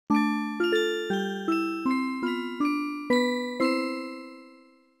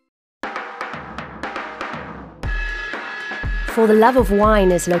For the Love of Wine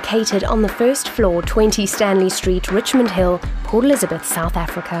is located on the first floor, 20 Stanley Street, Richmond Hill, Port Elizabeth, South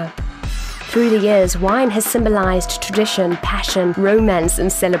Africa. Through the years, wine has symbolized tradition, passion, romance and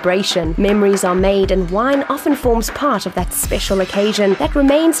celebration. Memories are made and wine often forms part of that special occasion that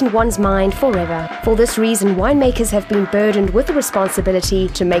remains in one's mind forever. For this reason, winemakers have been burdened with the responsibility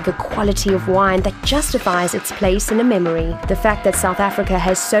to make a quality of wine that justifies its place in a memory. The fact that South Africa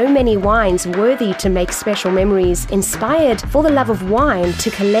has so many wines worthy to make special memories inspired For the Love of Wine to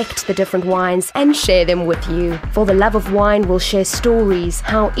collect the different wines and share them with you. For the Love of Wine will share stories,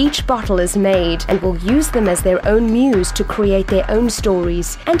 how each bottle is made, and will use them as their own muse to create their own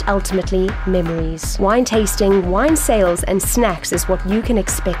stories and ultimately memories. Wine tasting, wine sales and snacks is what you can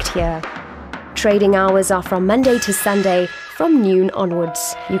expect here. Trading hours are from Monday to Sunday from noon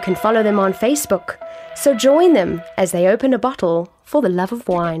onwards. You can follow them on Facebook, so join them as they open a bottle for the love of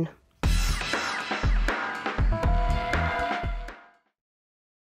wine.